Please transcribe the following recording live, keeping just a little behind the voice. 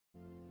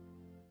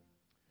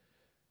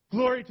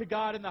Glory to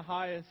God in the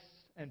highest,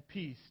 and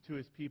peace to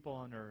his people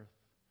on earth.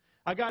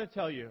 I got to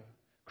tell you,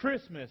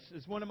 Christmas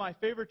is one of my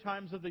favorite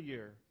times of the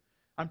year.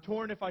 I'm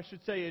torn if I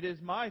should say it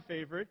is my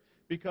favorite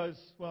because,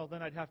 well,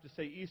 then I'd have to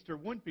say Easter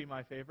wouldn't be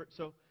my favorite.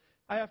 So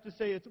I have to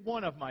say it's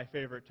one of my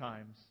favorite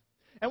times.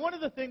 And one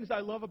of the things I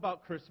love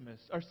about Christmas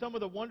are some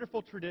of the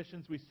wonderful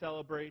traditions we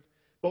celebrate,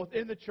 both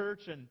in the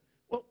church and,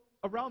 well,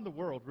 around the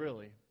world,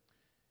 really.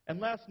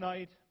 And last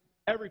night,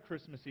 every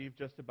Christmas Eve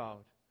just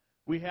about,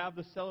 we have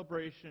the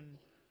celebration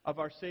of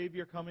our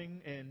Savior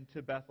coming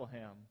into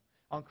Bethlehem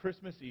on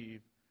Christmas Eve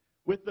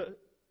with the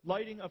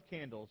lighting of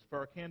candles for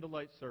our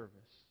candlelight service.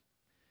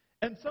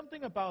 And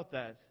something about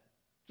that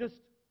just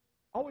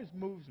always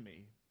moves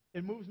me.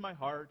 It moves my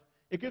heart.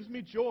 It gives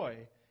me joy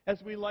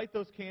as we light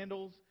those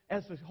candles,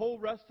 as the whole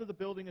rest of the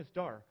building is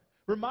dark,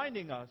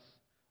 reminding us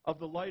of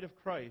the light of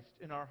Christ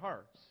in our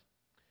hearts.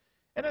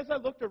 And as I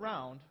looked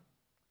around,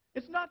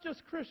 it's not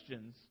just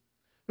Christians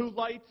who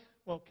light,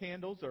 well,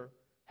 candles or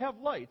have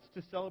lights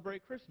to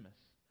celebrate Christmas.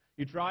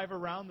 You drive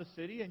around the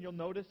city and you'll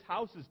notice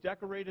houses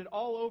decorated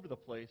all over the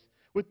place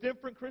with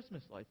different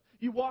Christmas lights.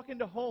 You walk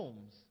into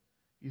homes,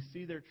 you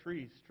see their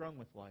trees strung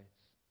with lights.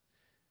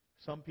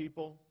 Some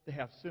people, they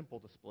have simple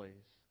displays.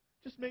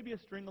 Just maybe a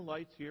string of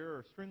lights here or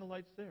a string of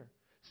lights there.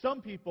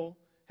 Some people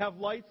have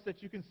lights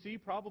that you can see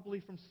probably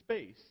from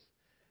space.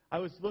 I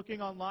was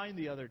looking online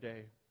the other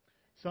day.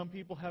 Some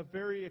people have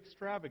very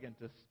extravagant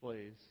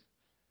displays.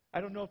 I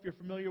don't know if you're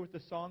familiar with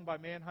the song by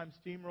Mannheim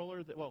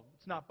Steamroller. Well,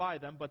 it's not by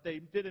them, but they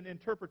did an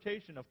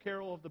interpretation of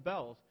Carol of the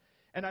Bells.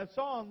 And I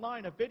saw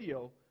online a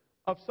video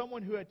of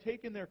someone who had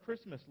taken their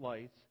Christmas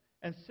lights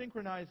and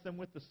synchronized them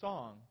with the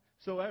song.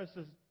 So as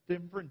the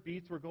different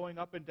beats were going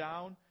up and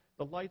down,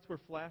 the lights were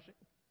flashing.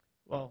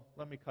 Well,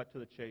 let me cut to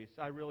the chase.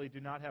 I really do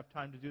not have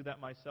time to do that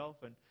myself.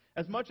 And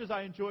as much as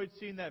I enjoyed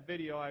seeing that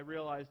video, I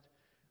realized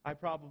I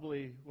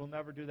probably will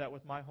never do that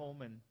with my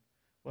home. And,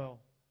 well,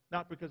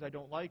 not because I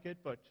don't like it,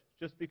 but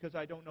just because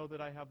I don't know that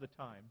I have the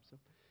time. So,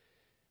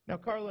 now,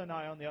 Carla and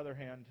I, on the other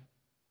hand,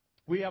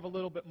 we have a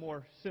little bit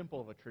more simple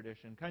of a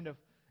tradition. Kind of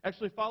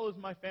actually follows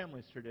my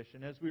family's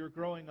tradition. As we were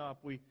growing up,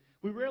 we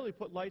rarely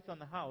put lights on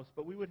the house,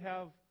 but we would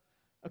have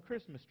a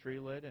Christmas tree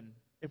lit, and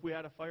if we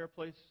had a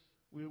fireplace,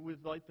 we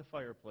would light the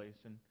fireplace.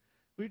 And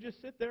we'd just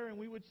sit there and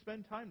we would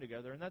spend time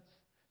together. And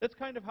that's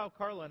kind of how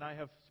Carla and I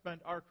have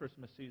spent our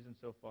Christmas season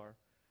so far.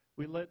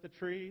 We lit the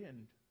tree,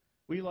 and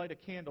we light a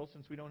candle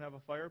since we don't have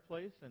a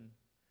fireplace, and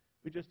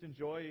we just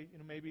enjoy,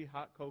 maybe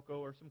hot cocoa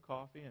or some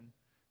coffee and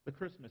the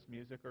Christmas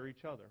music or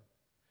each other.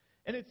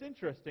 And it's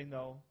interesting,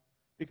 though,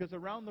 because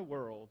around the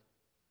world,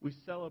 we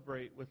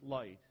celebrate with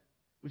light.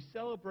 We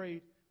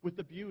celebrate with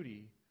the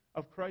beauty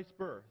of Christ's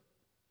birth.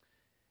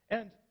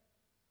 And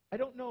I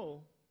don't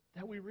know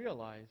that we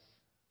realize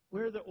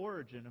where the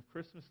origin of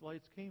Christmas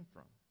lights came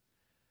from,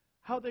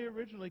 how they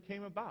originally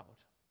came about.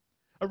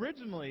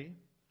 Originally,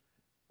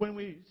 when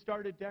we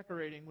started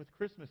decorating with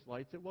Christmas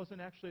lights, it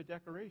wasn't actually a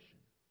decoration.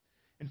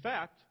 In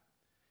fact,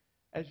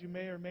 as you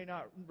may or may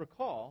not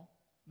recall,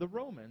 the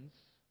Romans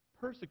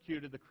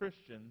persecuted the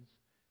Christians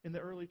in the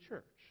early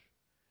church.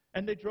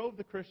 And they drove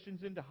the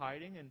Christians into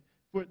hiding and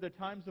for the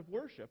times of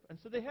worship. And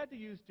so they had to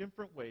use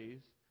different ways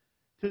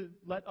to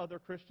let other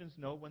Christians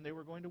know when they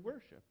were going to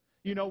worship.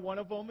 One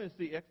of them is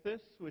the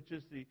ichthys, which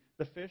is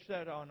the fish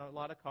that on a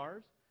lot of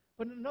cars.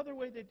 But another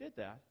way they did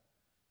that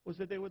was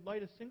that they would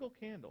light a single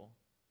candle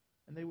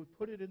and they would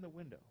put it in the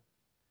window.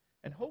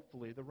 And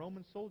hopefully the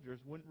Roman soldiers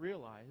wouldn't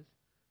realize,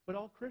 but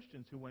all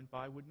Christians who went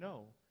by would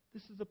know,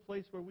 this is a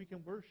place where we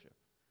can worship.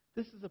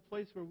 This is a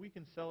place where we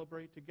can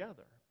celebrate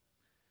together.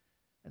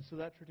 And so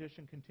that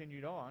tradition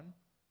continued on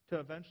to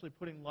eventually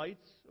putting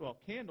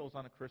candles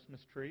on a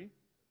Christmas tree,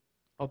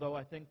 although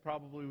I think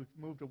probably we've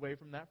moved away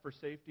from that for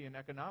safety and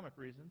economic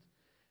reasons,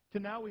 to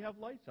now we have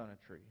lights on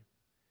a tree.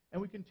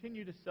 And we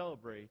continue to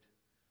celebrate,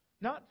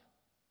 not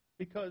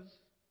because,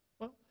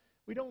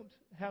 we don't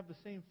have the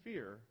same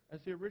fear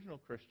as the original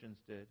Christians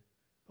did,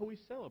 but we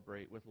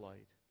celebrate with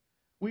light.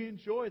 We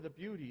enjoy the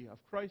beauty of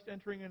Christ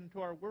entering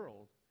into our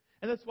world.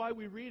 And that's why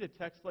we read a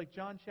text like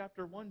John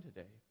chapter 1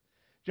 today.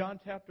 John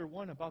chapter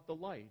 1 about the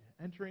light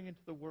entering into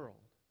the world.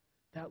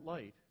 That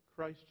light,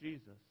 Christ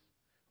Jesus,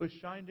 who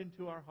shined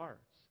into our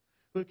hearts,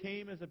 who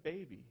came as a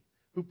baby,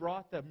 who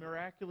brought the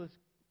miraculous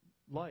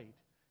light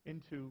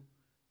into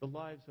the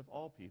lives of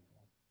all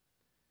people.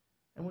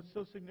 And what's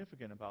so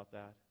significant about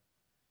that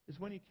is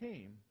when he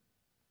came,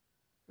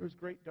 there was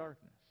great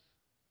darkness.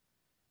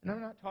 And I'm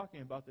not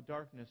talking about the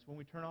darkness when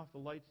we turn off the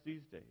lights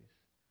these days,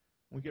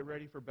 when we get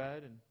ready for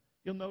bed. And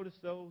you'll notice,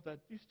 though, that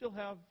you still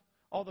have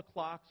all the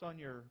clocks on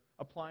your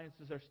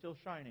appliances are still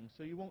shining,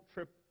 so you won't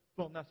trip,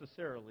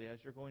 necessarily as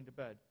you're going to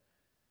bed.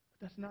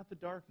 But that's not the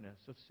darkness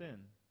of sin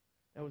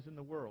that was in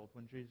the world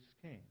when Jesus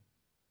came.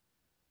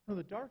 No,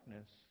 the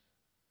darkness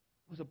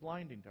was a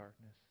blinding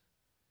darkness.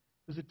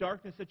 It was a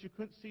darkness that you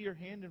couldn't see your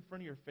hand in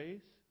front of your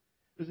face.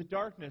 It was a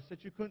darkness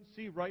that you couldn't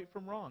see right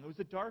from wrong. It was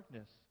a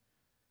darkness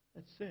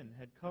that sin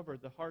had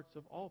covered the hearts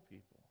of all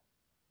people.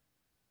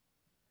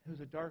 It was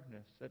a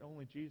darkness that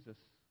only Jesus,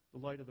 the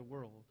light of the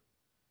world,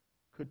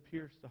 could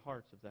pierce the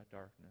hearts of that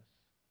darkness,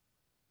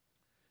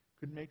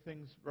 could make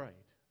things right.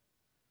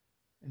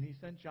 And he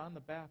sent John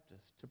the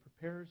Baptist to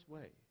prepare his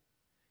way.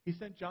 He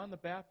sent John the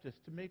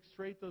Baptist to make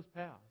straight those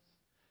paths,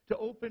 to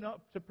open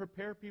up, to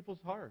prepare people's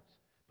hearts.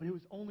 But it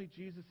was only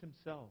Jesus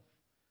himself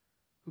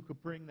who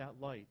could bring that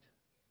light,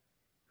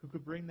 who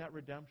could bring that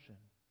redemption.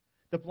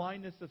 The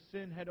blindness of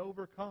sin had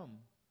overcome,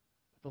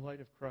 but the light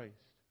of Christ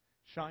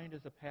shined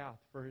as a path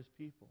for his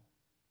people.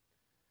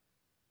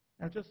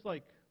 Now, just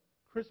like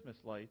Christmas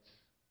lights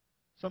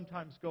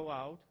sometimes go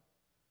out,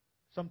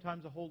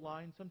 sometimes a whole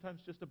line, sometimes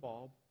just a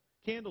bulb,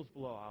 candles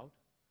blow out,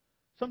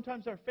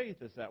 sometimes our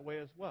faith is that way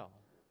as well.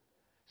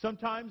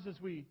 Sometimes as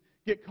we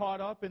get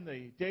caught up in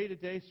the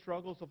day-to-day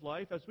struggles of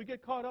life, as we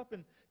get caught up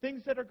in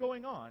things that are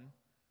going on,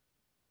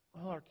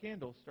 well, our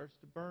candle starts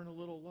to burn a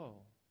little low.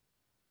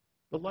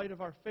 The light of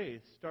our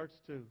faith starts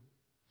to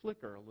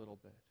flicker a little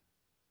bit.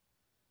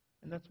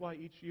 And that's why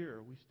each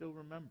year we still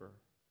remember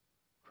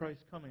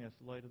Christ coming as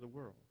the light of the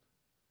world.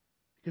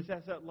 Because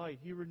as that light,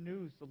 he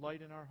renews the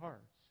light in our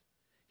hearts.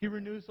 He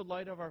renews the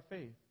light of our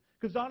faith.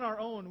 Because on our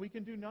own, we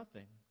can do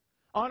nothing.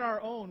 On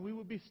our own, we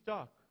would be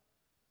stuck,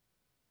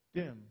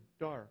 dim,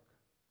 dark,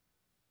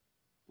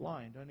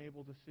 blind,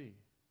 unable to see.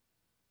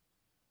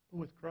 But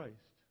with Christ,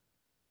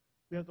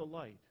 we have the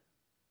light.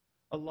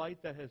 A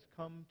light that has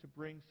come to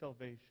bring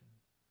salvation.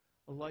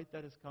 A light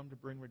that has come to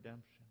bring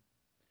redemption.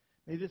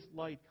 May this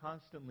light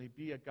constantly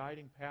be a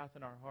guiding path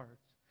in our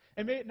hearts.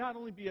 And may it not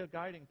only be a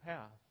guiding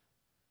path,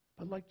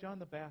 but like John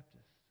the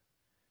Baptist,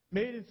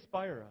 may it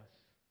inspire us.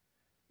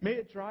 May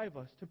it drive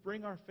us to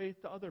bring our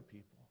faith to other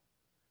people.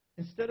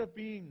 Instead of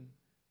being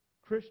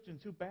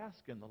Christians who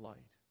bask in the light,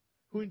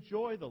 who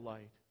enjoy the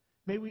light,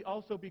 may we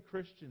also be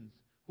Christians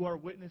who are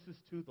witnesses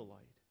to the light,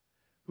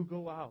 who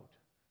go out,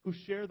 who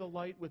share the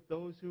light with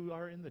those who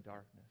are in the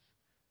darkness.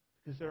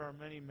 Because there are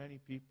many, many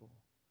people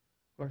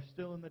who are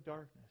still in the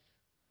darkness.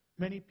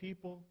 Many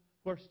people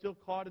who are still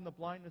caught in the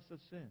blindness of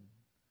sin,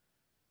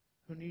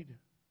 who need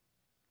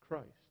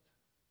Christ,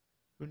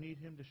 who need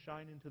him to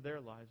shine into their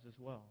lives as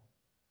well.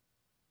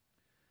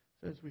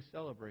 So as we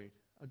celebrate,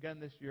 again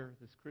this year,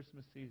 this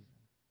Christmas season,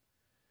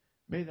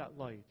 may that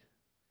light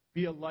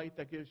be a light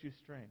that gives you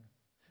strength.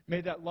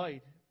 May that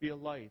light be a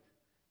light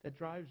that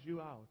drives you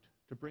out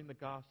to bring the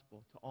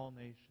gospel to all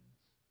nations.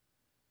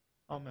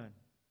 Amen.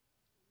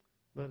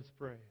 Let us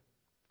pray.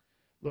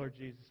 Lord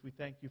Jesus, we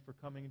thank you for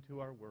coming into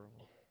our world,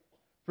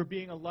 for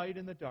being a light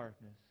in the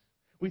darkness.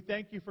 We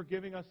thank you for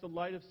giving us the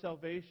light of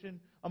salvation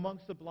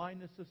amongst the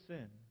blindness of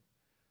sin.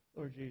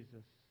 Lord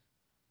Jesus,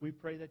 we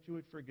pray that you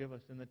would forgive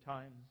us in the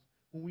times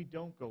when we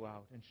don't go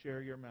out and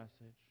share your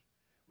message.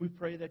 We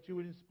pray that you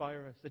would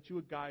inspire us, that you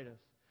would guide us,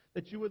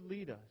 that you would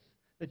lead us,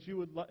 that you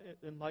would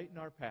enlighten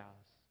our paths,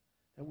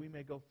 that we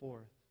may go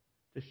forth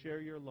to share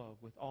your love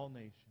with all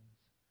nations.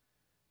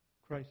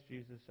 Christ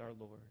Jesus our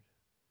Lord,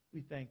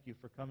 we thank you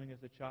for coming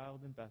as a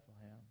child in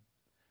Bethlehem,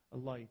 a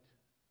light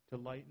to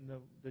lighten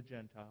the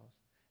Gentiles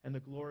and the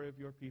glory of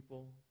your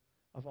people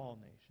of all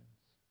nations.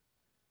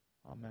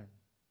 Amen.